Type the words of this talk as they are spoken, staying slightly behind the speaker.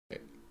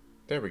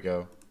There we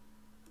go.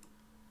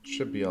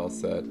 Should be all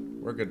set.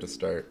 We're good to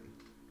start.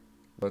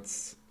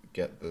 Let's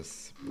get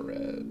this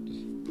bread.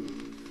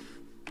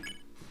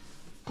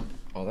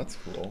 Oh, that's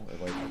cool.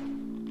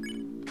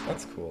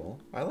 That's cool.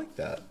 I like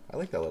that. I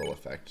like that little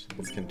effect.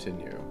 Let's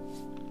continue.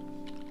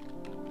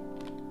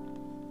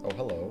 Oh,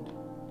 hello.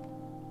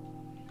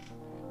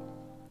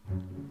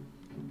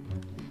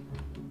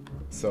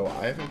 So,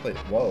 I haven't played...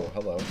 Whoa,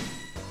 hello.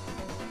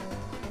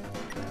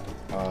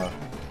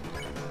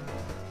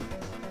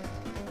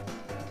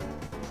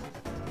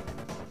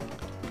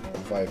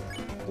 If I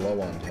blow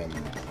on him,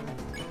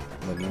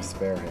 and then you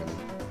spare him.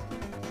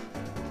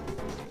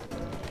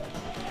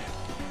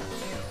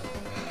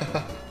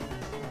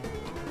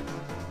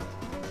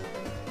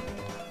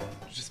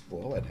 Just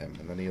blow at him,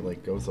 and then he,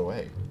 like, goes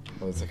away.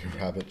 Oh, there's like a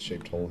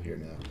rabbit-shaped hole here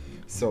now.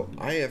 So,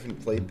 I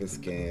haven't played this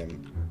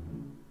game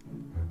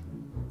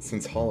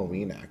since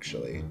Halloween,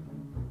 actually.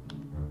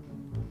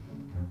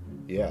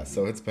 Yeah,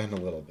 so it's been a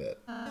little bit.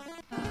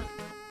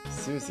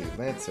 Susie,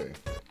 Lancer.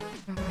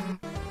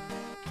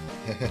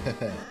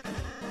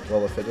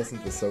 Well, if it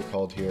isn't the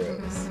so-called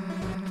heroes,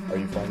 are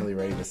you finally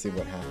ready to see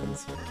what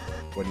happens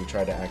when you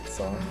try to act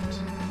soft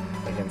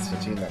against a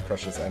team that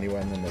crushes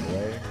anyone in their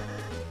way?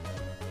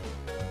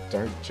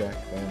 Dark Jack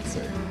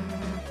Lancer,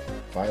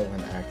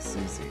 Violent Axe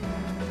Susie.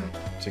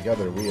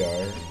 Together we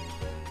are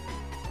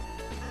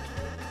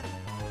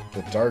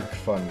the Dark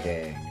Fun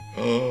Gang.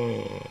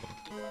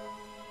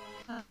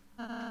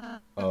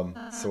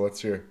 So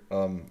what's your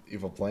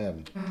evil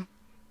plan?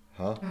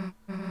 Huh?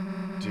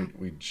 Dude,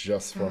 we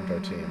just formed our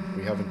team.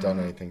 We haven't done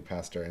anything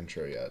past our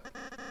intro yet.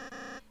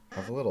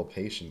 Have a little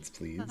patience,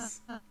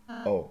 please.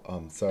 Oh,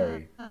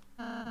 sorry.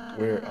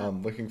 We're,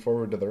 looking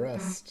forward to the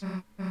rest.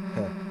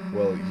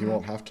 Well, you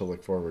won't have to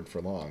look forward for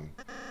long.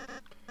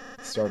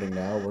 Starting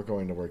now, we're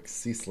going to work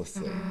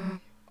ceaselessly,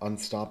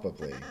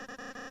 unstoppably,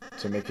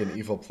 to make an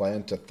evil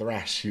plan to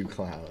thrash you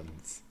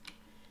clowns.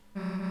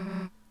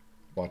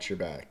 Watch your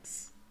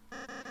backs.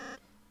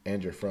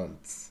 And your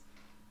fronts.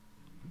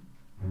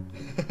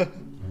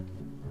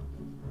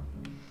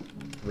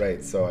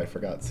 Right, so I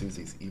forgot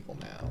Susie's evil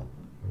now.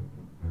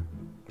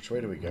 Which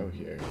way do we go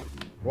here?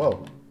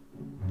 Whoa!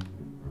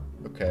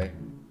 Okay.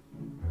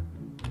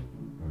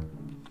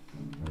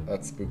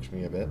 That spooked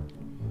me a bit.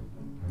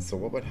 So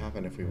what would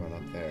happen if we went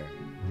up there?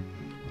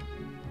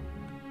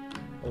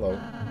 Hello.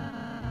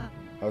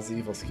 How's the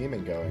evil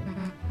scheming going?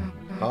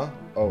 Huh?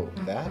 Oh,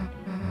 that?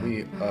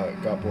 We,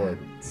 got bored,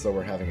 so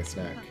we're having a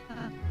snack.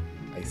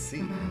 I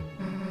see.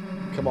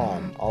 Come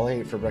on, all I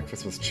ate for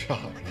breakfast was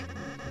chalk.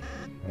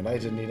 And I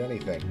didn't eat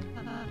anything.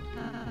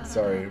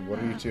 Sorry, what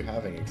are you two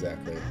having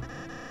exactly?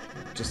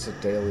 Just a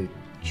daily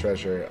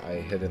treasure I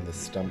hid in the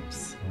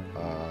stump's,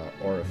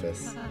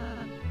 orifice.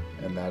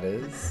 And that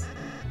is...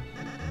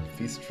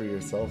 Feast for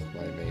yourself,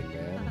 my main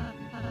man.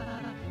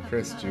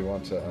 Kris, do you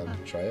want to,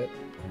 try it?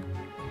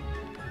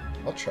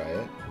 I'll try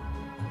it.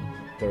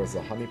 There was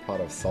a honey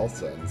pot of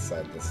salsa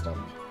inside the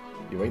stump.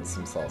 You ate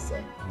some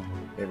salsa.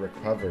 It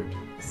recovered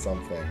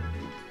something.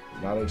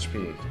 Not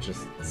HP,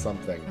 just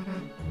something.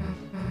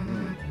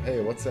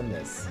 Hey, what's in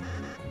this?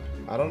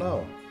 I don't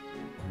know.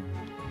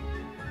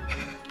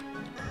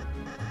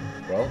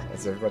 Well,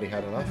 has everybody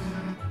had enough?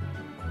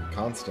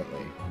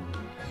 Constantly.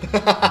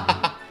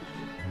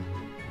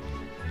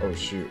 Oh,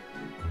 shoot.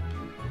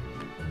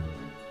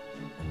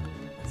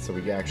 So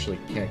we actually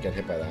can't get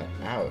hit by that.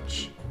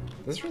 Ouch.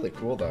 This is really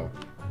cool, though.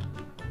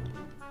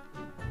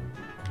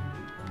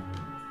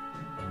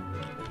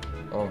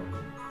 Oh.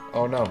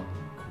 Oh, no.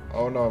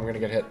 Oh, no, I'm gonna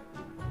get hit.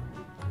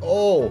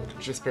 Oh!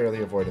 Just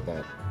barely avoided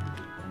that.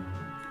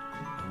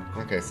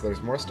 Okay, so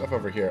there's more stuff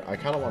over here. I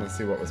kind of want to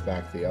see what was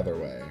back the other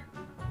way.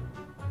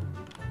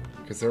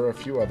 Because there were a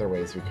few other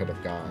ways we could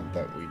have gone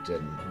that we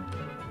didn't.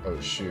 Oh,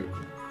 shoot.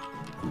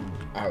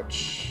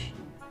 Ouch.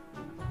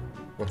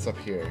 What's up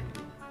here?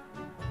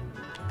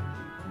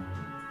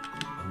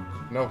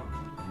 No.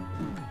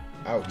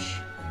 Ouch.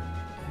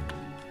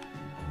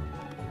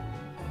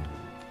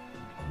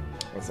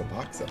 There's a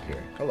box up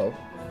here. Hello.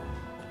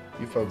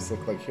 You folks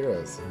look like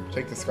heroes.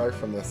 Take the scarf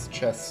from this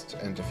chest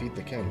and defeat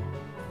the king.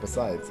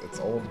 Besides, it's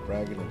old,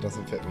 ragged, and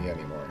doesn't fit me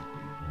anymore.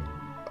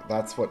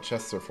 That's what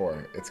chests are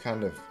for. It's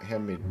kind of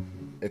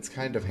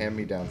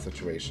hand-me-down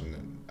situation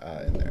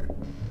in there.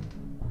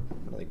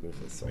 I'm gonna move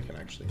this so I can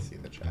actually see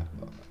the chat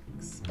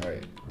box.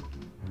 Alright.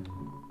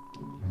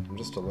 I'm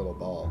just a little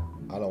ball.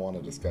 I don't want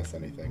to discuss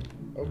anything.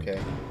 Okay.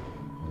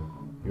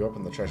 You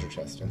open the treasure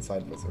chest.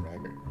 Inside was a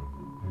ragger.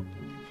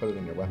 Put it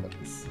in your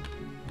weapons.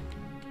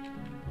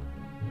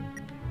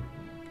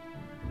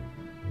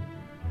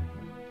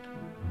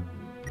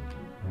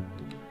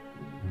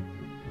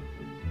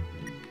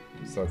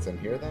 So it's in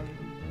here then?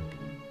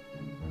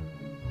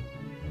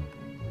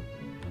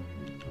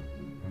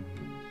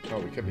 Oh,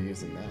 we could be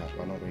using that.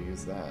 Why don't we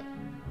use that?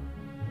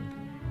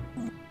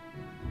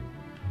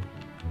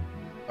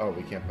 Oh,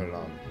 we can't put it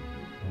on.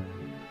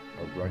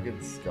 A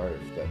rugged scarf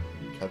that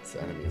cuts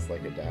enemies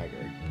like a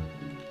dagger.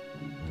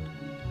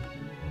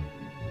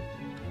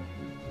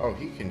 Oh,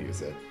 he can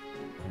use it.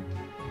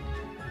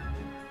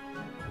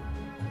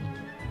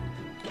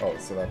 Oh,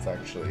 so that's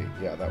actually,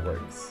 yeah, that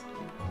works.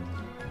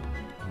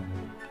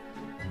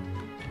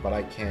 But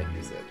I can't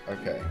use it.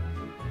 Okay.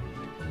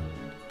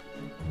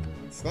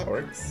 So that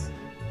works.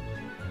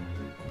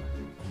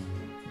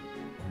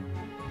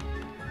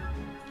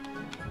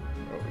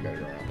 Oh, we gotta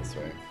go around this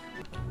way.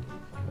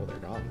 Oh, they're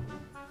gone.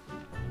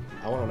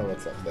 I wanna know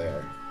what's up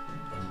there.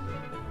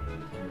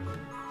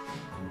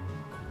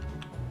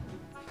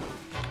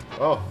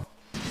 Oh!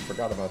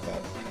 Forgot about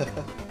that.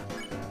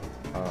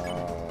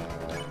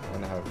 I'm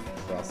gonna have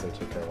ralsei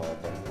take care of all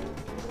of them.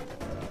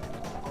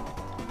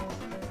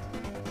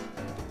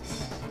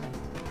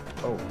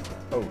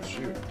 Oh,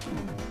 shoot.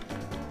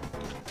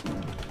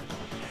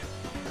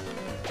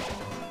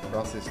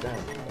 Ralsei's down.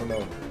 Oh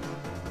no.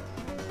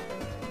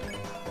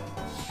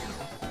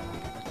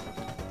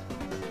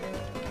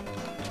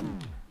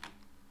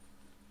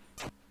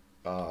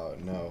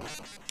 No.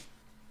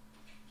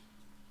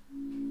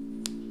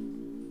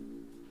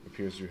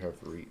 Appears you have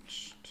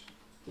reached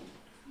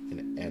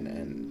an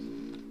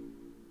end.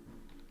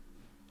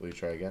 Will you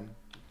try again?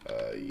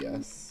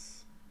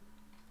 Yes.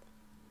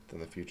 Then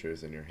the future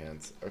is in your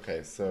hands.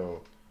 Okay,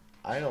 so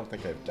I don't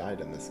think I've died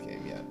in this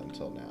game yet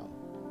until now.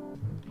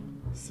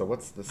 So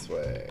what's this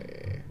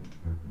way?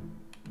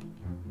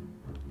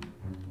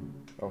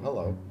 Oh,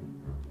 hello.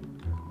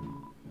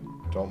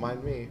 Don't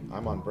mind me,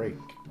 I'm on break.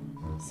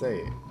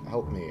 Say,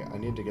 help me, I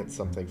need to get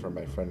something for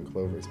my friend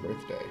Clover's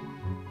birthday.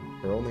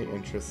 Her only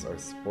interests are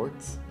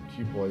sports,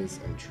 cute boys,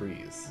 and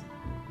trees.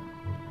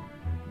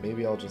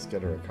 Maybe I'll just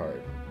get her a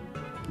card.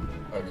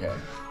 Okay,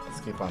 let's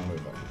keep on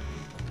moving.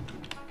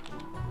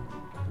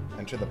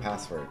 Enter the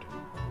password.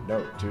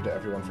 Note, due to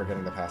everyone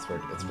forgetting the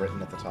password, it's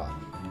written at the top.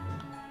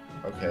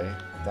 Okay,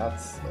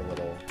 that's a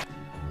little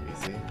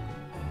easy.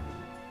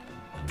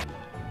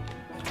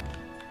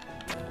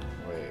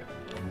 Wait.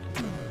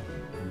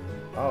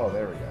 Oh,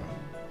 there we go.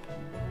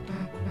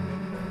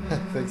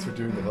 Thanks for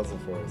doing the puzzle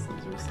for us,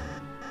 losers.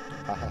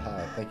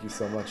 Hahaha, thank you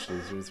so much,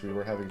 losers. We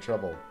were having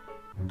trouble.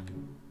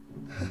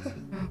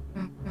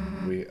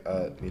 We,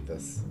 need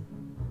this.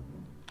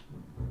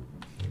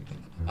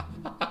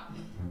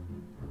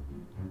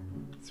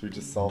 So we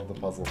just solved the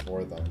puzzle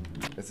for them.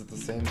 Is it the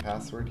same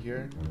password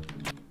here?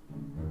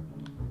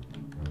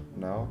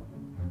 No?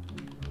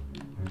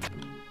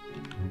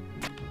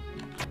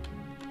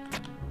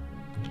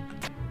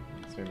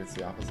 So maybe it's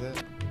the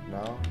opposite?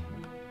 No?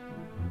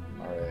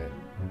 Alright.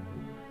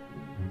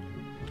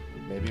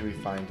 Maybe we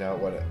find out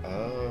what it...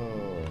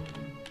 Oh!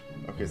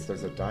 Okay, so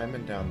there's a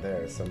diamond down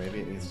there, so maybe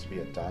it needs to be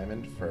a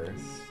diamond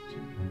first.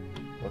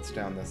 What's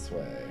down this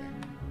way?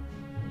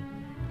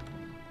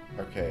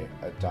 Okay,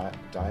 a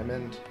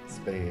diamond,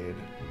 spade.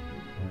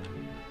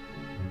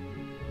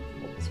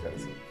 Oh, this guy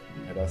doesn't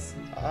hit us.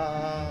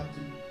 Ah!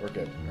 We're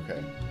good,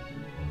 okay.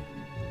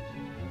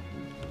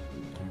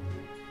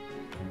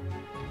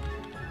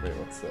 Wait,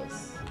 what's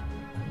this?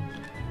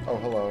 Oh,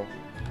 hello.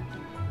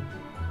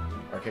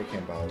 RK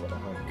came by, what a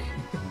hunk.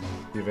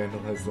 You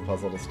vandalized the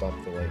puzzle to stop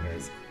the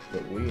lighteners,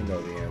 but we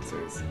know the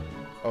answers.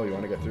 Oh, you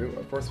want to get through?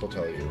 Of course we'll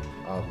tell you.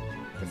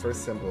 The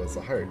first symbol is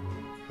a heart.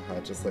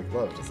 Just like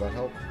love, does that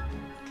help?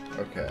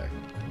 Okay.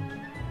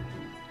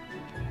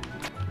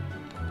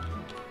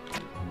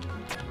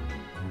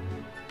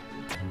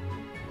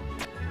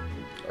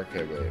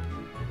 Okay, wait.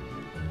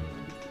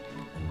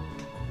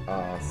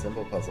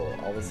 Symbol puzzle.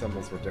 All the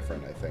symbols were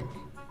different, I think.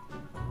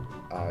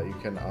 You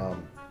can,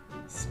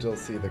 still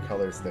see the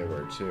colors they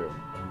were, too.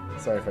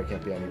 Sorry if I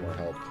can't be any more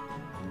help.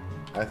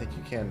 I think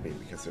you can be,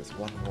 because there's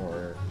one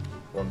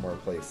more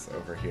place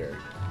over here.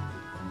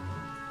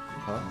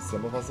 Huh?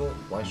 Symbol puzzle?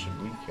 Why should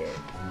we care?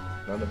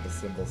 None of the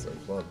symbols are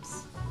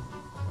clubs.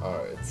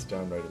 It's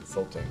downright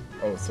insulting.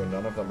 Oh, so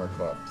none of them are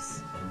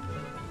clubs.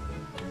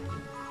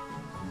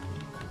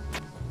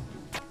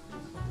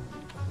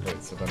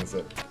 Wait, so then is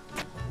it...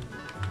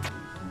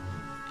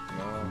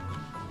 No.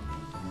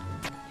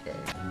 Okay.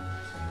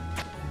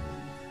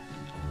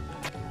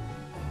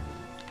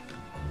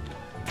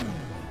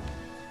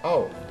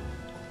 Oh!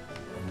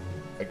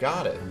 I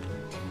got it!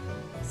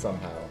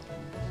 Somehow.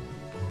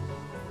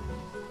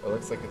 It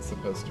looks like it's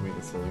supposed to be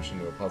the solution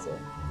to a puzzle,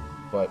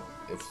 but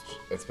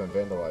it's been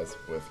vandalized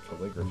with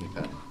calligraphy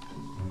pen.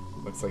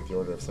 Looks like the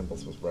order of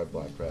symbols was red,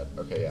 black, red.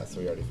 Okay, yeah, so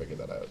we already figured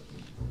that out.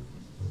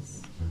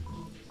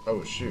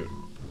 Oh, shoot.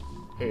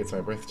 Hey, it's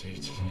my birthday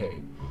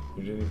today.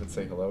 You didn't even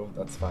say hello?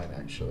 That's fine,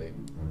 actually.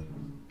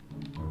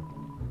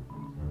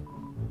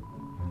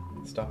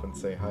 Stop and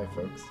say hi,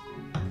 folks.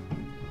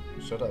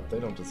 Shut up, they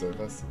don't deserve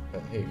us.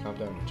 Hey, calm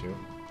down, you two.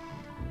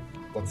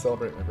 Let's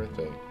celebrate my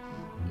birthday.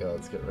 Yeah,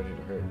 let's get ready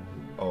to hurt.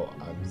 Oh,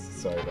 I'm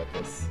sorry about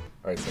this.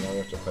 Alright, so now we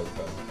have to fight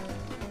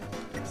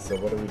them. So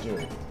what do we do?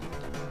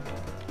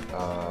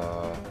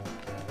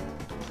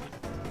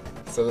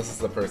 So this is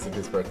the person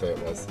whose birthday it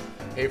was.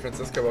 Hey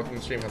Francisco, welcome to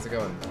the stream, how's it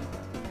going?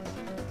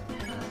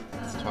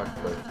 Let's talk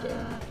birthday.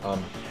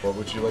 What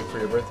would you like for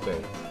your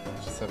birthday?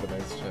 Just have a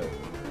nice chat.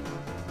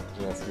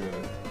 Didn't ask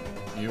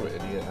you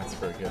idiot, ask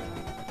for a gift.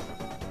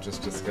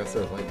 Just discuss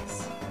our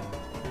likes.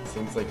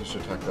 Seems like you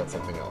should talk about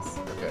something else.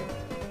 Okay.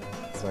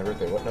 it's my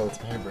birthday. What? No,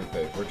 it's my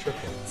birthday. We're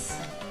triplets.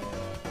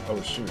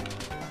 Oh, shoot.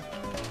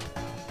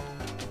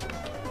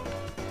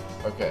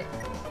 Okay.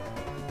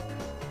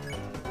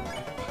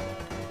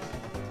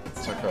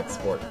 Let's talk about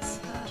sports.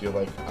 Do you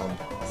like,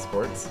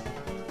 sports?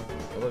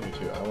 I love you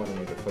too. I want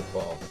to eat a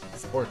football.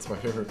 Sports, my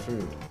favorite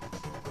food.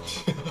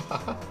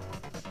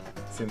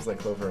 Seems like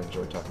Clover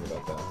enjoyed talking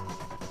about that.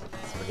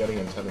 Spaghetti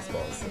and tennis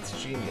balls.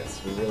 That's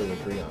genius. We really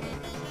agree on it.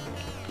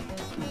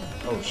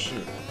 Oh,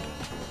 shoot.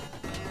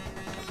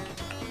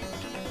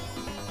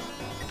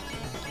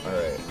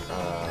 Alright,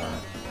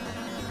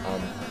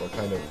 what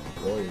kind of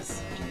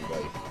boys do you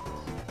like?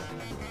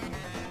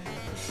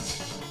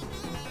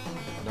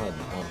 None,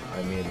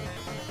 I mean,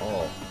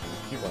 all.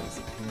 Cute ones.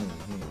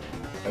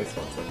 Nice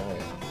ones, like I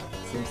am.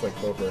 Seems like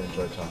Clover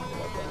enjoyed talking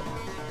about that.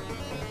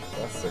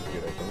 That's so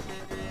cute, I think.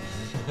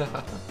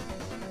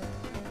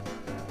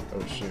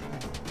 Oh, shoot.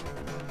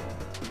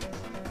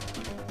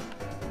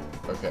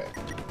 Okay.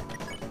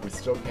 We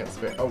still can't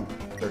spare- oh,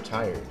 they're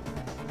tired.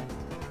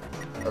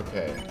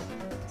 Okay.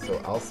 So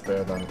I'll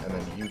spare them, and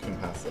then you can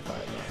pacify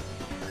them.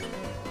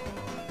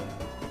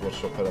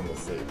 Which will put them to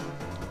sleep.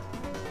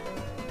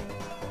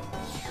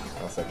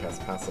 Also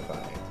cast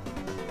Pacify.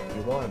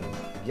 You won!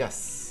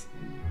 Yes!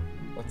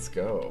 Let's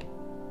go.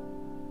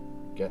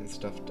 Getting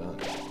stuff done.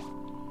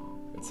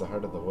 It's the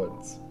heart of the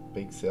woods.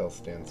 Bake Sale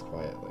stands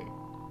quietly.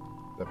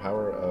 The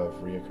power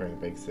of reoccurring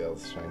bake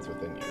sales shines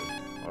within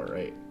you.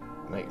 Alright.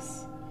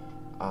 Nice.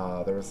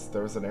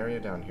 There was an area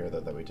down here,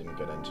 though, that we didn't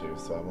get into,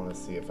 so I want to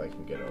see if I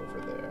can get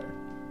over there.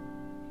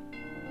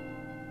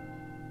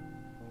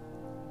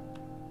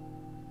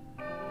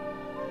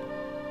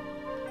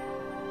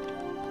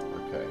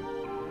 Okay.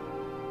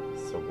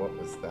 So what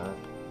was that?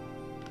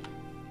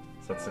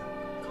 So that's a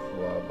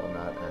club on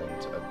that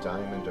end, a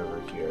diamond over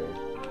here.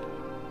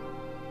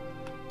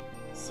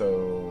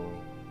 So,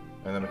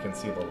 and then we can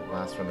see the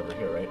last one over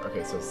here, right?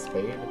 Okay, so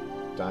spade,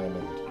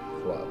 diamond,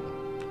 club.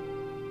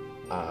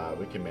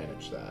 We can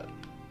manage that.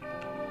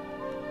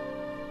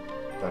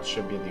 That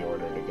should be the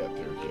order to get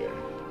through here.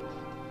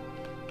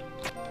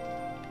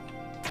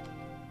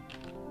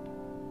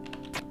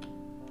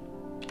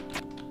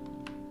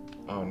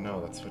 Oh no,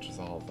 that switches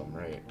all of them,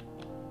 right?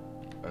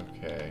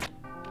 Okay.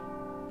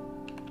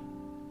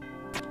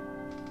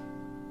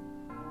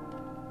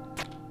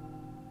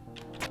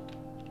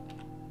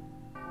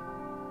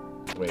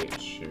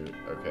 Wait, shoot.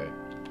 Okay.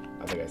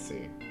 I think I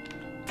see.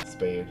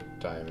 Spade,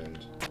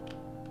 diamond.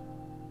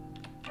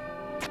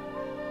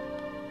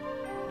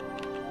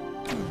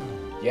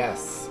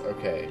 Yes!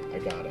 Okay, I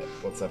got it.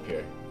 What's up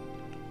here?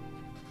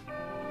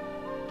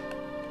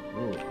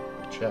 Ooh,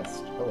 a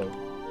chest. Hello.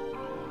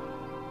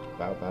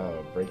 Bow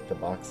bow. Break the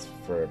box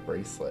for a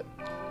bracelet.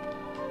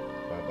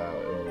 Bow bow.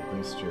 It will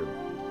boost your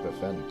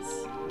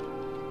defense.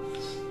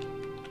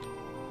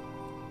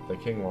 The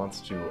king wants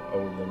to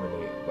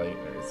eliminate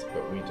lighteners,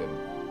 but we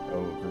didn't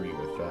agree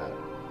with that.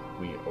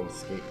 We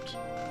escaped,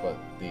 but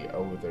the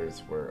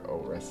others were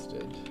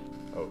arrested.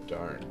 Oh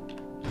darn.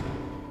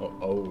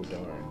 Oh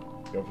darn.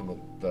 You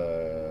opened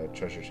the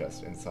treasure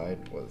chest.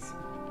 Inside was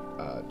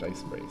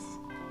dice brace.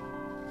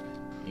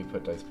 You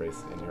put dice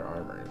brace in your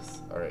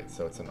armors. Alright,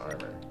 so it's an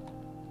armor.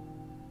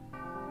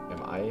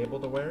 Am I able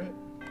to wear it?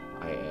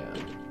 I am.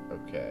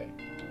 Okay.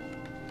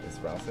 Is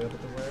Ralsei able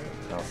to wear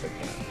it? Ralsei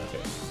can't.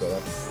 Okay, so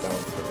that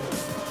one's for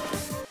me.